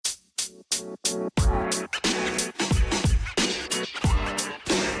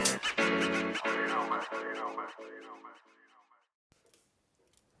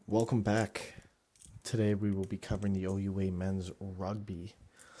Welcome back. Today we will be covering the OUA Men's Rugby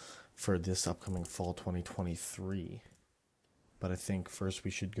for this upcoming fall 2023. But I think first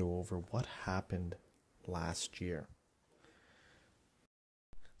we should go over what happened last year.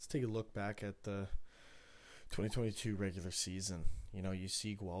 Let's take a look back at the 2022 regular season. You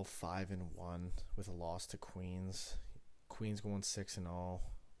see Guelph 5-1 with a loss to Queens. Queens going 6-0.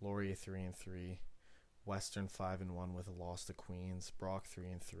 Laurier 3-3. Western 5-1 with a loss to Queens. Brock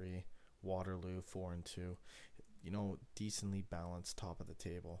 3-3. Waterloo 4-2. Decently balanced top of the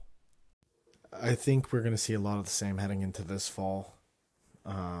table. I think we're going to see a lot of the same heading into this fall,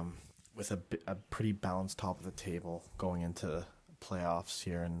 with a pretty balanced top of the table going into playoffs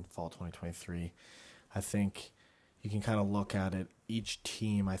here in fall 2023. I think you can kind of look at it. Each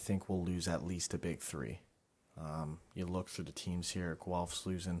team, I think, will lose at least a big three. You look through the teams here. Guelph's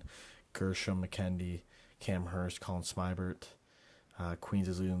losing Gershom, McKendy, Cam Hurst, Colin Smybert. Queens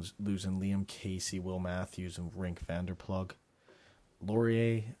is losing Liam Casey, Will Matthews, and Rink Vanderplug.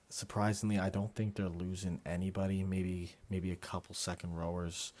 Laurier, surprisingly, I don't think they're losing anybody. Maybe a couple second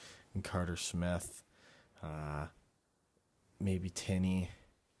rowers and Carter Smith. Maybe Tinney.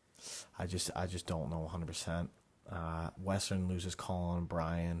 I just don't know 100%. Western loses Colin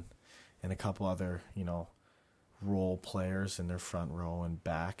Bryan and a couple other, role players in their front row and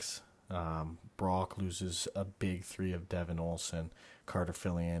backs. Brock loses a big three of Devin Olsen, Carter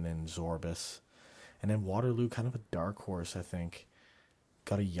Fillion, and Zorbis. And then Waterloo, kind of a dark horse, I think.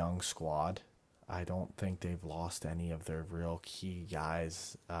 Got a young squad. I don't think they've lost any of their real key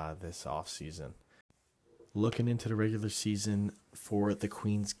guys this offseason. Looking into the regular season for the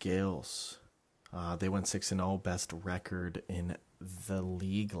Queens Gales. They went 6-0, best record in the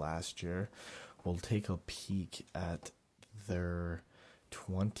league last year. We'll take a peek at their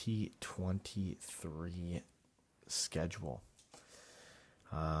 2023 schedule.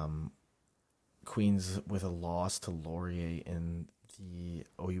 Queens with a loss to Laurier in the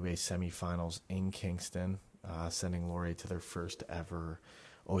OUA semifinals in Kingston, sending Laurier to their first ever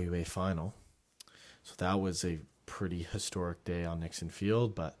OUA final. So that was a pretty historic day on Nixon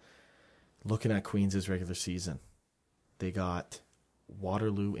Field. But looking at Queens' regular season, they got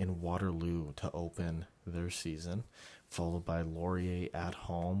Waterloo in Waterloo to open their season, followed by Laurier at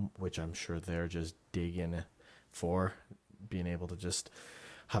home, which I'm sure they're just digging for, being able to just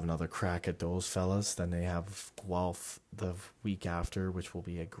have another crack at those fellas. Then they have Guelph the week after, which will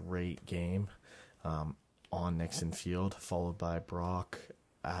be a great game on Nixon Field, followed by Brock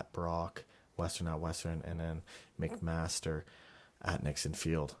at Brock, Western at Western, and then McMaster at Nixon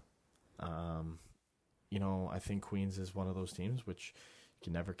Field. I think Queens is one of those teams which you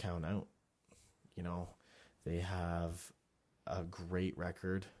can never count out. They have a great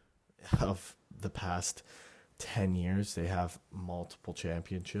record of the past 10 years. They have multiple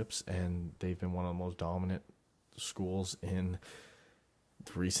championships, and they've been one of the most dominant schools in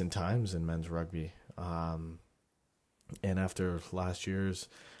recent times in men's rugby. And after last year's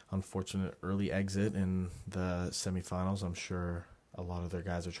unfortunate early exit in the semifinals, I'm sure a lot of their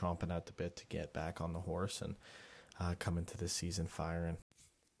guys are chomping at the bit to get back on the horse and come into this season firing.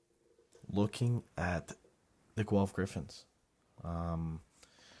 Looking at the Guelph Griffins,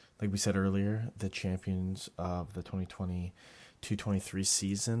 like we said earlier, the champions of the 2022-23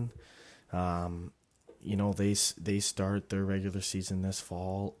 season. They start their regular season this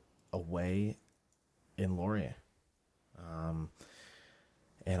fall away in Laurier. And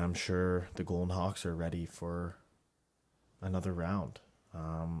I'm sure the Golden Hawks are ready for another round.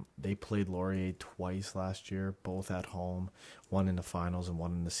 They played Laurier twice last year, both at home, one in the finals and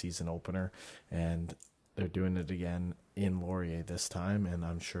one in the season opener. And they're doing it again in Laurier this time, and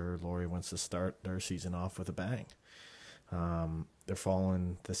I'm sure Laurier wants to start their season off with a bang. They're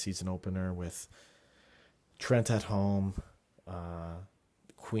following the season opener with Trent at home,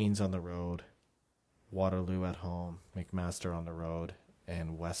 Queens on the road, Waterloo at home, McMaster on the road,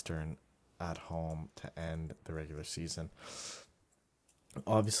 and Western at home to end the regular season.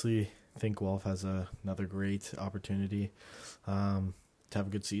 Obviously, I think Guelph has another great opportunity to have a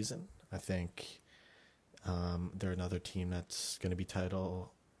good season. I think they're another team that's going to be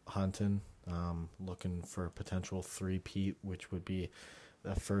title hunting, looking for a potential three-peat, which would be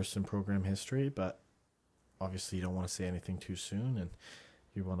the first in program history. But obviously, you don't want to say anything too soon, and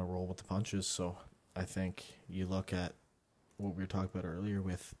you want to roll with the punches. So I think you look at what we were talking about earlier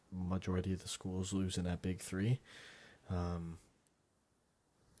with majority of the schools losing that big three.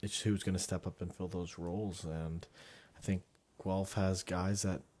 It's who's going to step up and fill those roles. And I think Guelph has guys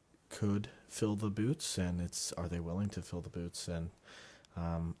that could fill the boots, and it's are they willing to fill the boots? And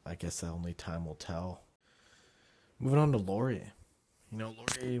I guess that only time will tell. Moving on to Laurier.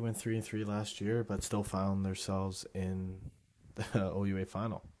 Laurier went 3-3 last year, but still found themselves in the OUA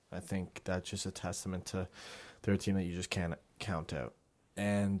final. I think that's just a testament to they're a team that you just can't count out.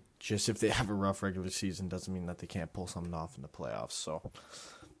 And just if they have a rough regular season doesn't mean that they can't pull something off in the playoffs. So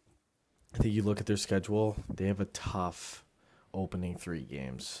I think you look at their schedule, they have a tough opening 3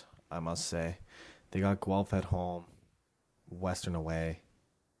 games, I must say. They got Guelph at home, Western away,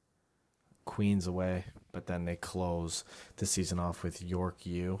 Queens away, but then they close the season off with York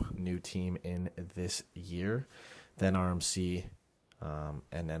U, new team in this year, then RMC,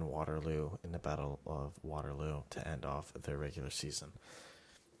 and then Waterloo in the Battle of Waterloo to end off their regular season.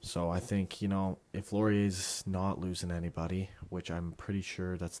 So I think, if Laurier's not losing anybody, which I'm pretty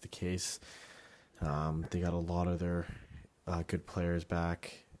sure that's the case, they got a lot of their good players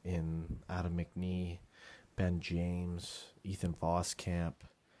back in Adam McNee, Ben James, Ethan Voskamp,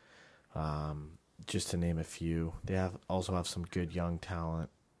 just to name a few. They also have some good young talent,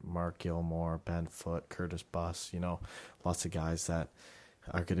 Mark Gilmore, Ben Foote, Curtis Buss, lots of guys that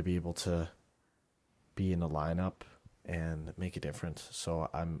are going to be able to be in the lineup and make a difference. So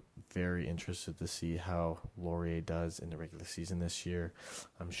I'm very interested to see how Laurier does in the regular season this year.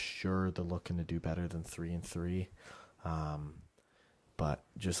 I'm sure they're looking to do better than 3-3. But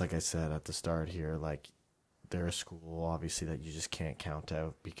just like I said at the start here, they're a school obviously that you just can't count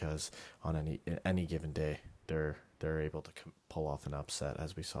out, because on any given day they're able to pull off an upset,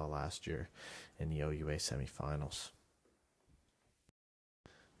 as we saw last year in the OUA semifinals.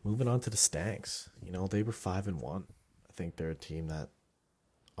 Moving on to the Stanks, they were 5-1. I think they're a team that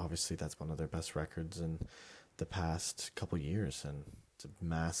obviously that's one of their best records in the past couple years, and it's a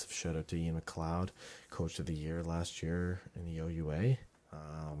massive shout out to Ian McLeod, Coach of the Year last year in the OUA,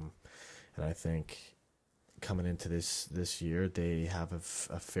 and I think coming into this year they have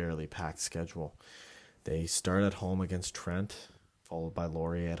a fairly packed schedule. They start at home against Trent, followed by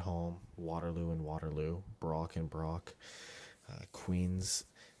Laurier at home, Waterloo and Waterloo, Brock and Brock, Queens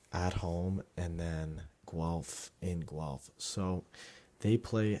at home, and then Guelph in Guelph. So they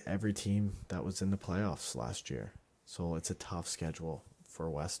play every team that was in the playoffs last year. So it's a tough schedule for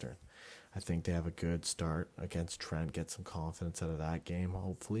Western. I think they have a good start against Trent, get some confidence out of that game,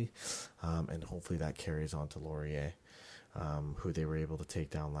 hopefully. And hopefully that carries on to Laurier, who they were able to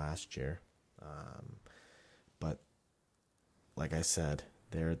take down last year. But like I said,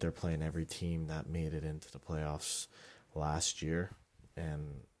 they're playing every team that made it into the playoffs last year,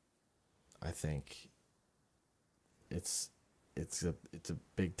 and I think it's a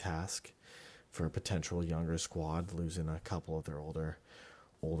big task for a potential younger squad, losing a couple of their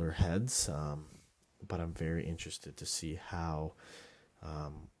older heads. But I'm very interested to see how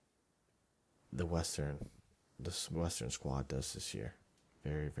the Western squad does this year.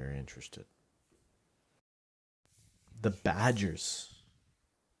 Very, very interested. The Badgers.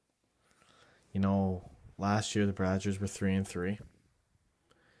 Last year the Badgers were 3-3.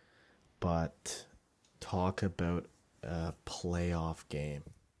 But talk about a playoff game.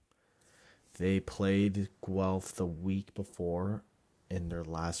 They played Guelph the week before in their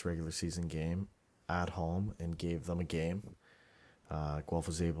last regular season game at home and gave them a game. Guelph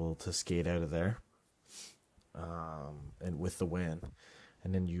was able to skate out of there and with the win.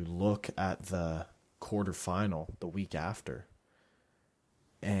 And then you look at the quarterfinal the week after,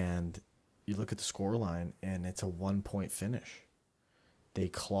 and you look at the scoreline, and it's a 1-point finish. They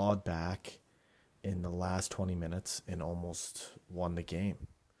clawed back in the last 20 minutes and almost won the game.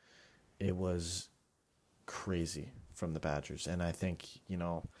 It was crazy from the Badgers. And I think,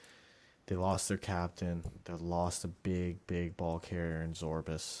 they lost their captain. They lost a big ball carrier in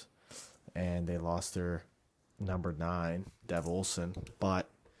Zorbis. And they lost their number 9, Dev Olsen. But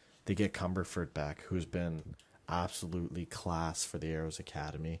they get Cumberford back, who's been absolutely class for the Arrows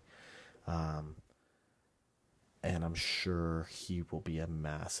Academy. And I'm sure he will be a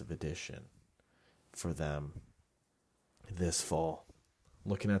massive addition for them this fall.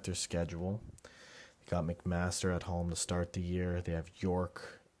 Looking at their schedule, they got McMaster at home to start the year. They have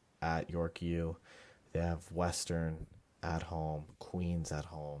York at York U. They have Western at home, Queens at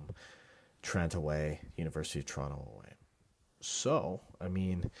home, Trent away, University of Toronto away. So,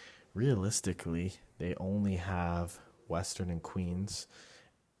 realistically, they only have Western and Queens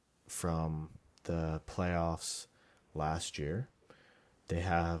from the playoffs last year. They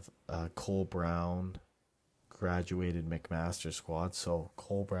have Cole Brown graduated McMaster squad, so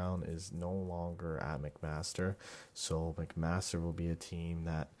Cole Brown is no longer at McMaster, so McMaster will be a team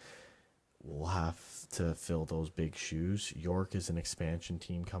that will have to fill those big shoes. York is an expansion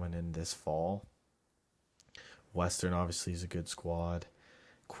team coming in this fall. Western obviously is a good squad.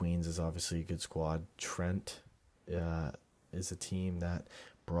 Queens is obviously a good squad. Trent is a team that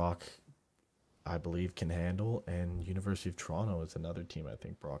Brock, I believe, can handle, and University of Toronto is another team I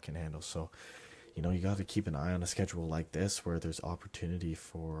think Brock can handle. So, you got to keep an eye on a schedule like this where there's opportunity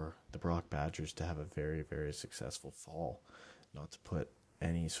for the Brock Badgers to have a very, very successful fall. Not to put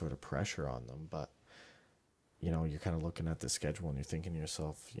any sort of pressure on them, but you're kind of looking at the schedule and you're thinking to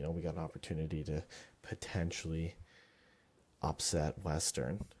yourself, we got an opportunity to potentially upset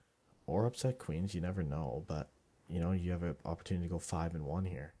Western or upset Queens. You never know, but you have an opportunity to go 5-1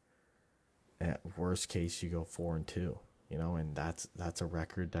 here. At worst case, you go 4-2. And that's a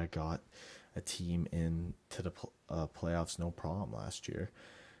record that got a team into the playoffs no problem last year,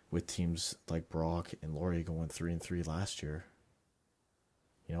 with teams like Brock and Laurier going 3-3 last year.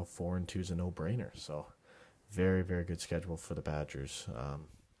 4-2 is a no-brainer. So, very, very good schedule for the Badgers.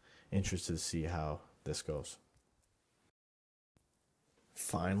 Interested to see how this goes.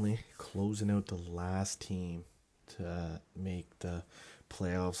 Finally, closing out the last team to make the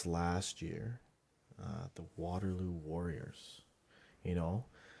playoffs last year, the Waterloo Warriors.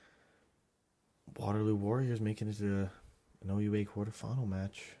 Waterloo Warriors making it to an OUA quarterfinal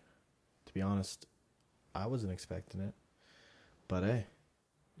match. To be honest, I wasn't expecting it, but hey,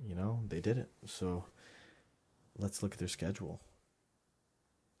 they did it. So let's look at their schedule.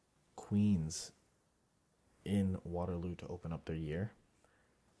 Queens in Waterloo to open up their year.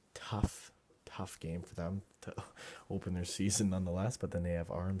 Tough game for them to open their season nonetheless, but then they have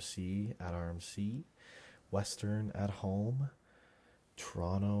RMC at RMC, Western at home,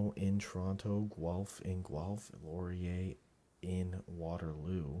 Toronto in Toronto, Guelph in Guelph, Laurier in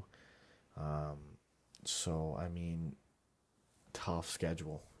Waterloo. So, tough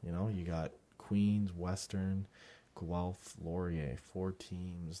schedule. You got Queens, Western, Guelph, Laurier, 4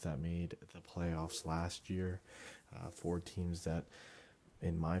 teams that made the playoffs last year, 4 teams that,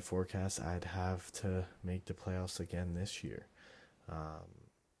 in my forecast, I'd have to make the playoffs again this year.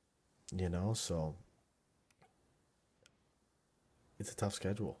 So it's a tough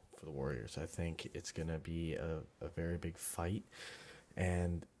schedule for the Warriors. I think it's going to be a very big fight,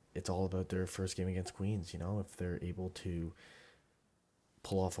 and it's all about their first game against Queens. If they're able to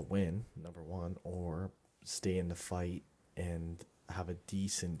pull off a win, number one, or stay in the fight and have a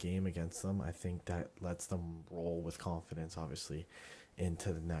decent game against them, I think that lets them roll with confidence, obviously,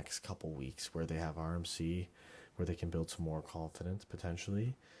 into the next couple weeks where they have RMC, where they can build some more confidence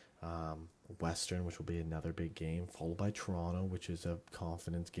potentially. Western, which will be another big game, followed by Toronto, which is a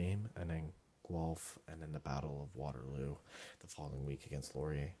confidence game, and then Guelph, and then the Battle of Waterloo the following week against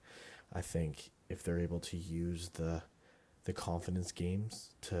Laurier. I think if they're able to use the confidence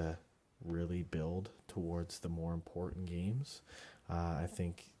games to really build towards the more important games, I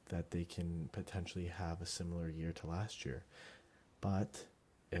think that they can potentially have a similar year to last year. But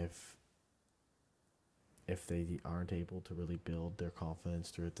if they aren't able to really build their confidence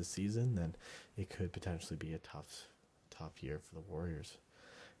throughout the season, then it could potentially be a tough year for the Warriors.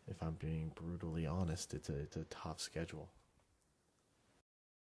 If I'm being brutally honest, it's a tough schedule.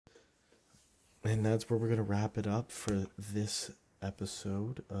 And that's where we're going to wrap it up for this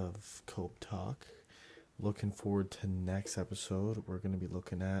episode of Cope Talk. Looking forward to next episode. We're going to be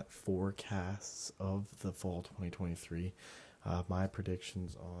looking at forecasts of the fall 2023. My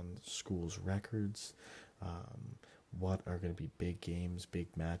predictions on schools' records, what are going to be big games, big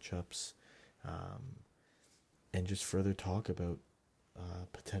matchups, and just further talk about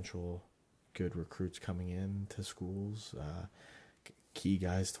potential good recruits coming in to schools, key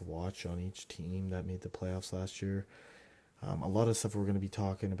guys to watch on each team that made the playoffs last year. A lot of stuff we're going to be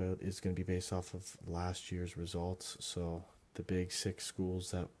talking about is going to be based off of last year's results. So the big 6 schools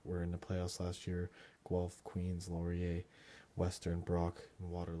that were in the playoffs last year: Guelph, Queens, Laurier, Western, Brock, and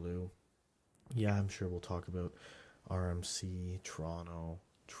Waterloo. Yeah, I'm sure we'll talk about RMC, Toronto,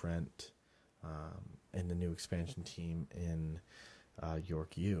 Trent, and the new expansion team in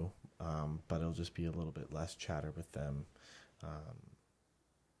York U. But it'll just be a little bit less chatter with them,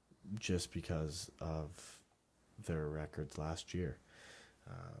 just because of their records last year.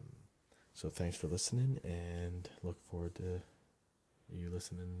 So thanks for listening, and look forward to you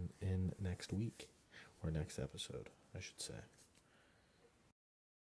listening in next week, or next episode, I should say.